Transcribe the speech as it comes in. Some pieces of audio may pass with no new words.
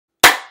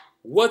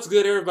What's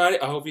good, everybody?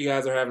 I hope you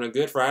guys are having a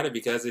good Friday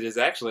because it is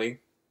actually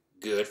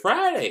Good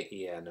Friday.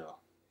 Yeah, no,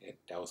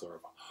 that was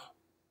horrible.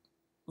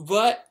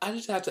 But I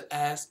just have to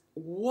ask,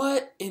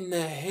 what in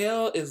the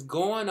hell is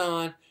going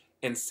on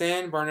in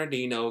San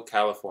Bernardino,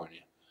 California?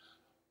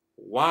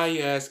 Why are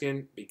you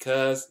asking?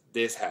 Because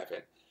this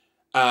happened.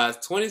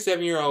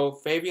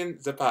 27-year-old Fabian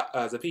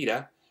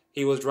Zapita,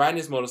 he was riding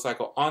his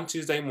motorcycle on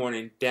Tuesday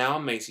morning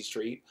down Macy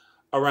Street.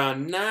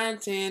 Around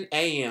 9:10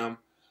 a.m.,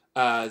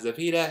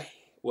 Zapita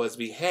was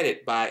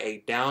beheaded by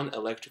a downed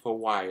electrical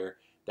wire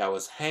that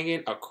was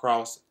hanging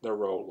across the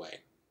roadway.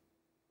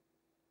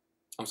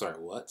 I'm sorry,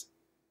 what?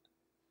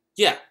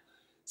 Yeah.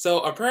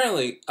 So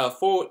apparently, a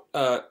Ford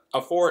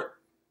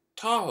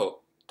Tahoe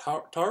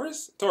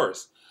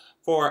Taurus,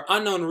 for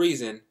unknown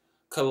reason,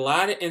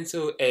 collided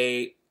into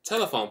a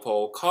telephone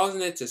pole,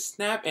 causing it to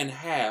snap in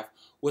half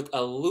with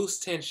a loose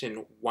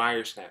tension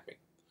wire snapping.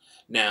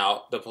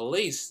 Now, the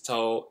police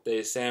told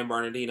the San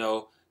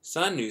Bernardino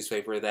Sun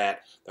newspaper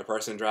that the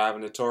person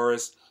driving the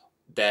Taurus,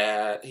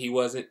 that he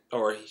wasn't,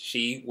 or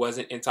she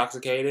wasn't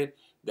intoxicated,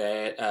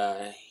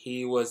 that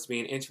he was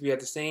being interviewed at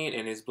the scene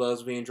and his blood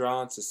was being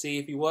drawn to see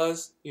if he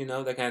was,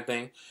 that kind of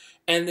thing.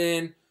 And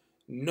then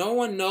no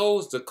one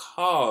knows the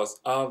cause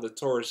of the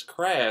Taurus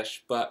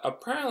crash, but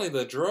apparently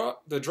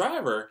the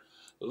driver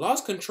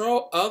lost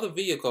control of the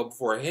vehicle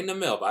before hitting the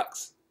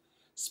mailbox,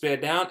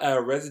 sped down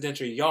a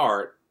residential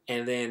yard,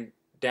 and then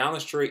down the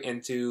street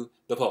into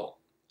the pole.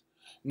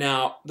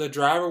 Now, the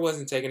driver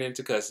wasn't taken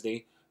into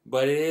custody,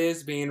 but it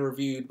is being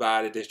reviewed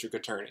by the district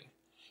attorney.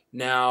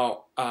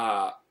 Now,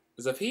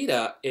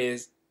 Zapita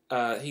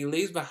he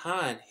leaves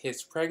behind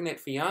his pregnant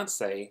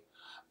fiancee,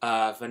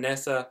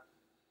 Vanessa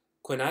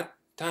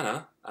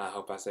Quinatana, I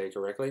hope I say it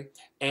correctly,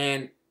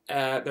 and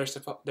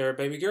their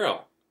baby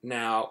girl.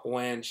 Now,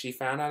 when she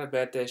found out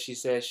about that, she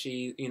says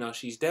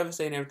she's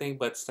devastated and everything,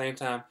 but at the same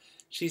time,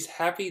 she's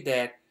happy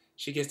that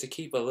she gets to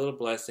keep a little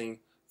blessing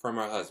from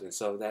her husband.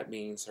 So that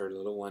means her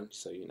little one.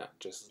 So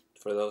just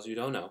for those who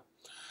don't know.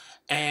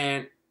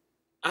 And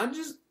I'm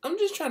just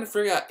trying to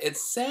figure out,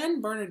 it's San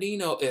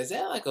Bernardino, is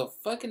that like a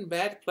fucking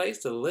bad place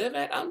to live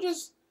at?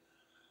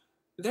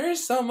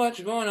 There's so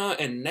much going on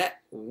in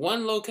that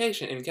one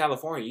location in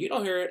California. You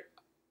don't hear it.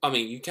 I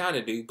mean, you kind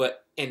of do,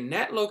 but in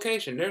that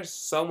location, there's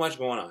so much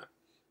going on.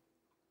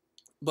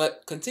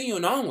 But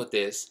continuing on with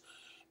this,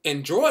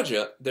 in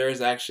Georgia, there's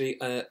actually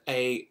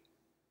a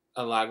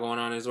lot going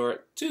on as well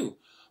too.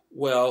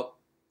 Well,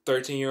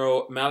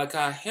 13-year-old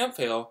Malachi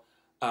Hemphill,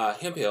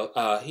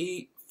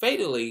 he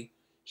fatally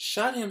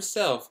shot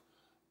himself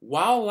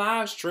while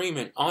live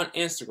streaming on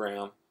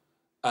Instagram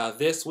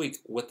this week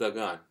with a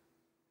gun.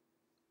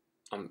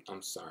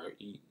 I'm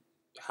sorry.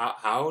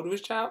 How old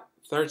was the child?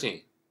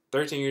 13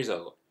 years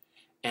old,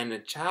 and the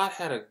child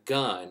had a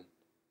gun,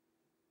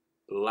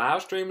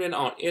 live streamed it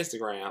on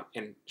Instagram,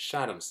 and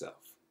shot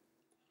himself.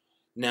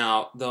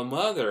 Now, the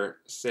mother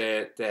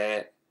said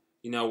that,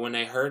 when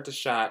they heard the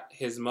shot,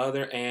 his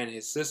mother and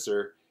his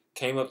sister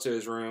came up to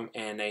his room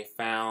and they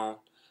found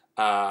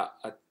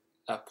a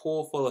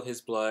pool full of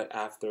his blood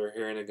after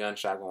hearing a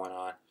gunshot going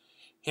on.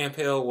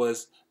 Hemphill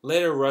was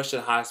later rushed to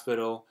the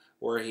hospital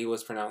where he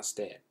was pronounced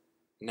dead.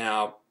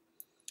 Now,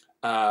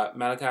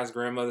 Malachi's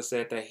grandmother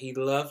said that he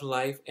loved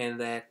life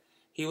and that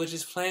he was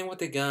just playing with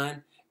the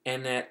gun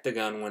and that the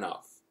gun went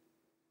off.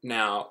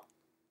 Now,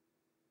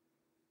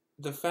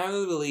 the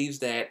family believes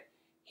that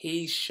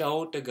he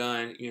showed the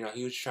gun,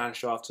 he was trying to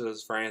show off to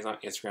his friends on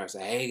Instagram,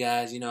 say, hey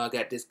guys, I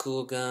got this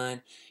cool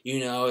gun,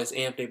 it's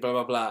empty, blah,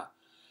 blah, blah.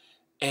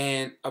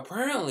 And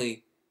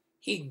apparently,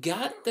 he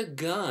got the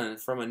gun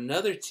from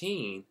another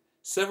teen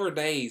several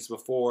days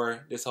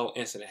before this whole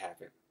incident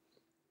happened.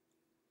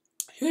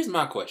 Here's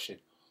my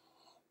question.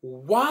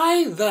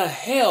 Why the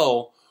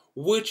hell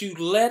would you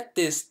let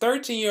this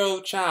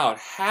 13-year-old child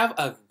have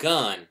a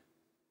gun?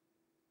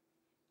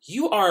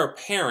 You are a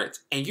parent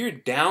and you're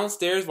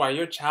downstairs while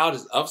your child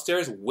is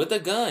upstairs with a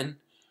gun,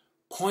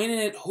 pointing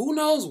it who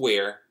knows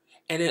where,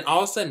 and then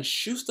all of a sudden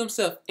shoots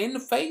himself in the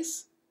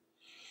face?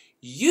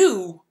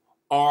 You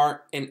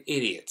are an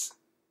idiot.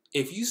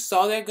 If you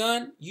saw that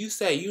gun, you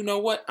say, you know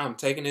what, I'm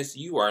taking this.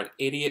 You are an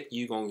idiot.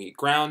 You're going to get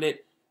grounded,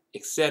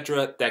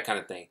 etc., that kind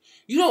of thing.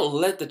 You don't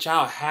let the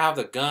child have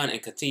the gun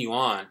and continue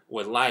on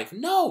with life.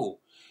 No,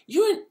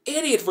 you're an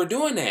idiot for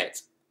doing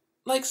that.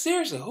 Like,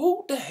 seriously,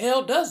 who the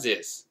hell does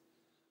this?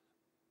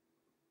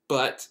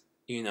 But,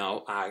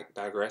 I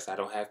digress. I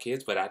don't have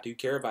kids, but I do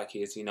care about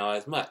kids,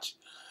 as much.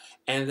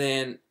 And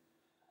then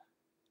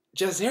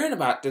just hearing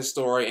about this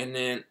story and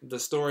then the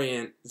story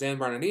in San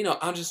Bernardino,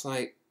 I'm just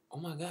like, oh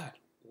my God,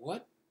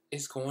 what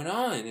is going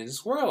on in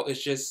this world?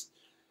 It's just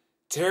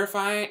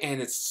terrifying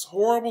and it's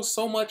horrible.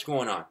 So much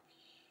going on.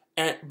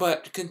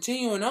 But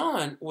continuing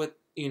on with,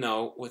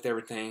 with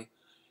everything,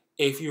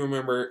 if you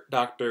remember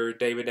Dr.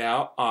 David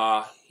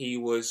Dow, he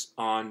was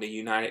on the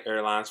United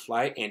Airlines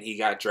flight and he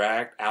got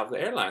dragged out of the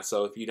airline.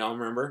 So if you don't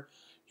remember,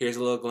 here's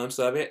a little glimpse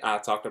of it. I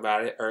talked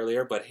about it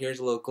earlier, but here's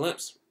a little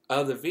glimpse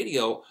of the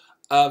video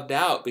of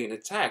Dow being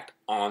attacked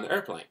on the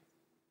airplane.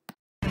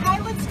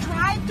 Pilots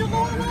drive to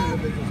Louisville?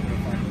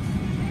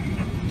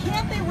 Can't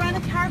rent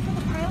a car for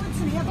the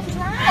pilots and have them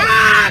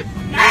drive.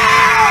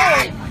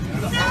 No!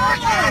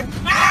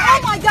 Oh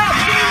my God!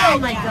 Oh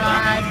my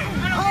God!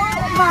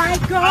 Oh my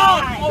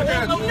God! No!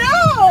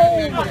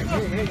 Oh my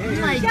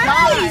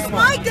Guys, God!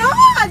 My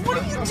God! What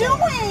are you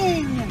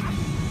doing?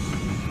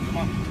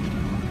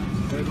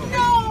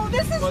 No,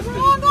 this is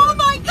wrong. Oh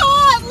my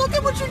God! Look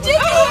at what you're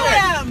digging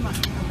him!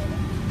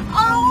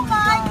 Oh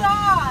my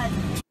God!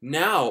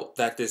 Now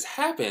that this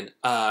happened,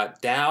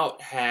 Dow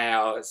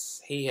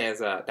has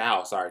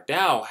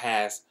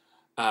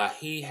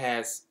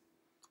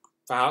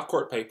filed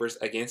court papers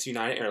against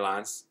United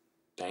Airlines.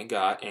 Thank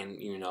God,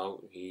 and you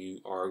know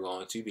you are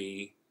going to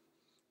be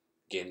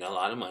getting a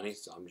lot of money,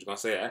 so I'm just gonna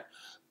say that.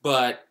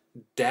 But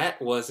that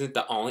wasn't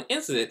the only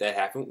incident that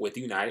happened with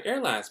United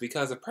Airlines,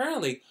 because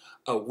apparently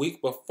a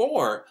week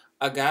before,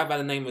 a guy by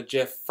the name of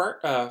Jeff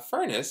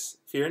Furness,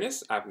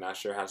 I'm not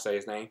sure how to say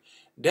his name,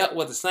 dealt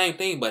with the same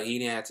thing, but he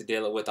didn't have to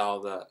deal with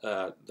all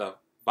the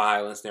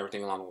violence and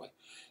everything along the way.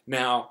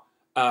 Now,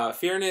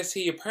 Furness,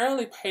 he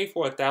apparently paid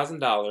for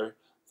 $1,000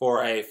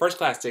 for a first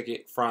class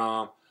ticket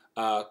from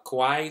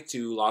Kauai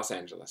to Los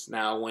Angeles.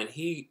 Now, when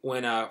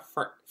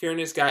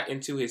Furness got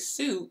into his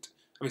seat,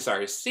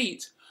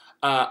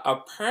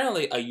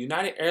 apparently a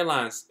United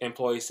Airlines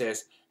employee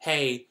says,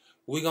 "Hey,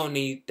 we're gonna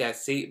need that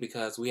seat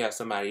because we have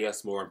somebody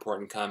else more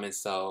important coming,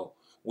 so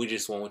we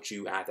just want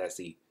you at that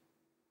seat."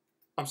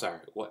 I'm sorry,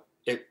 what?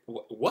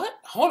 What?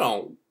 Hold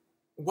on.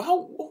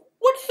 Wow, what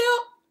the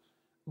hell?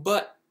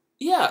 But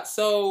yeah,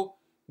 so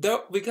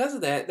because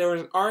of that, there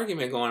was an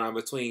argument going on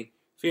between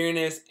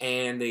Furness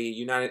and the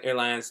United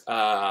Airlines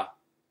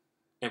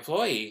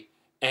employee,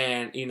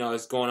 and you know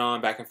it's going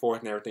on back and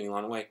forth and everything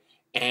along the way.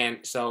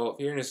 And so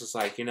Furness was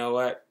like, you know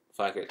what,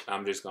 fuck it,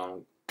 I'm just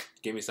gonna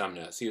give me something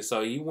else.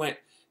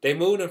 They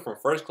moved him from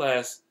first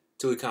class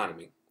to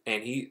economy,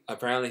 and he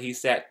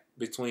sat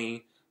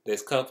between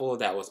this couple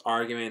that was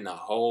arguing the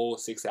whole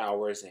 6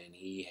 hours, and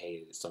he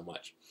hated it so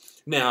much.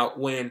 Now,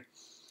 when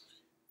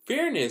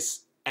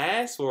Furness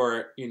asked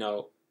for, you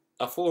know,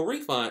 a full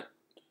refund,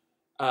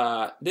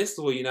 this is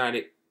what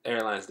United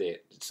Airlines did.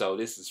 So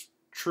this is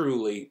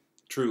truly,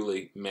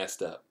 truly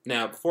messed up.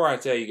 Now, before I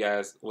tell you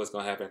guys what's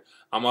going to happen,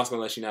 I'm also going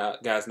to let you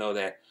guys know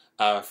that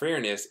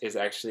Furness is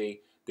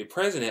actually the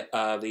president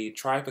of the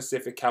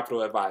Tri-Pacific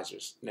Capital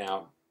Advisors.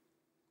 Now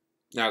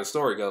the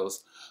story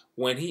goes,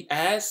 when he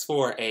asked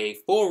for a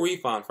full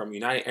refund from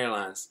United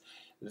Airlines,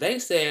 they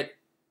said,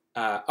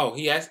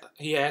 he asked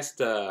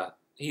them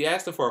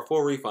for a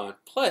full refund.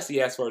 Plus,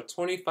 he asked for a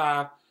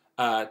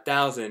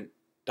 $25,000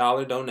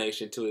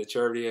 donation to the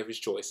charity of his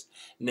choice.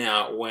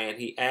 Now, when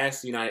he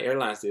asked United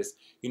Airlines this,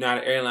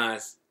 United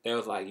Airlines, they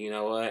was like, you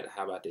know what?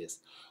 How about this?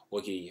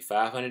 We'll give you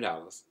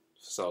 $500.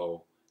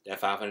 So that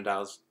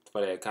 $500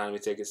 for the economy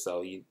ticket.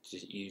 So you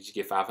just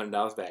get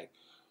 $500 back.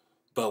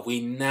 But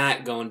we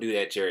not gonna do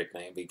that charity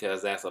thing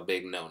because that's a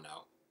big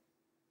no-no.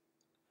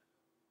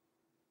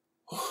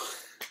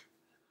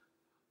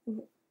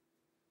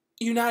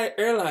 United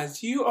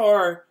Airlines, you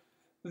are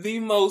the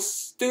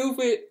most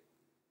stupid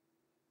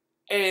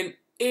and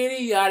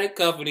idiotic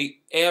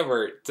company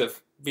ever to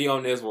be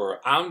on this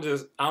world. I'm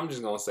just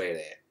gonna say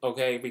that,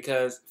 okay?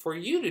 Because for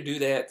you to do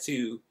that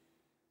to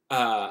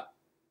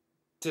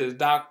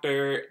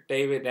Dr.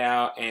 David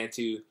Dow and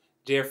to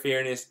Jeff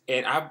Furness,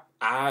 and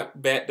I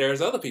bet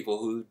there's other people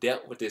who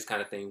dealt with this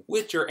kind of thing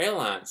with your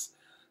airlines.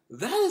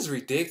 That is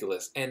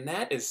ridiculous, and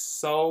that is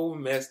so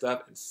messed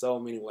up in so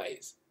many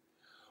ways.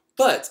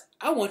 But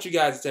I want you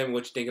guys to tell me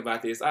what you think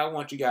about this. I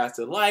want you guys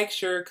to like,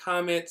 share,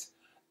 comment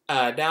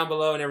down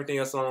below and everything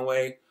else along the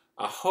way.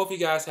 I hope you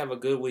guys have a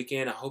good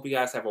weekend. I hope you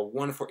guys have a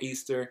wonderful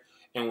Easter.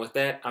 And with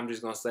that, I'm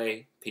just going to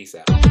say peace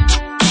out.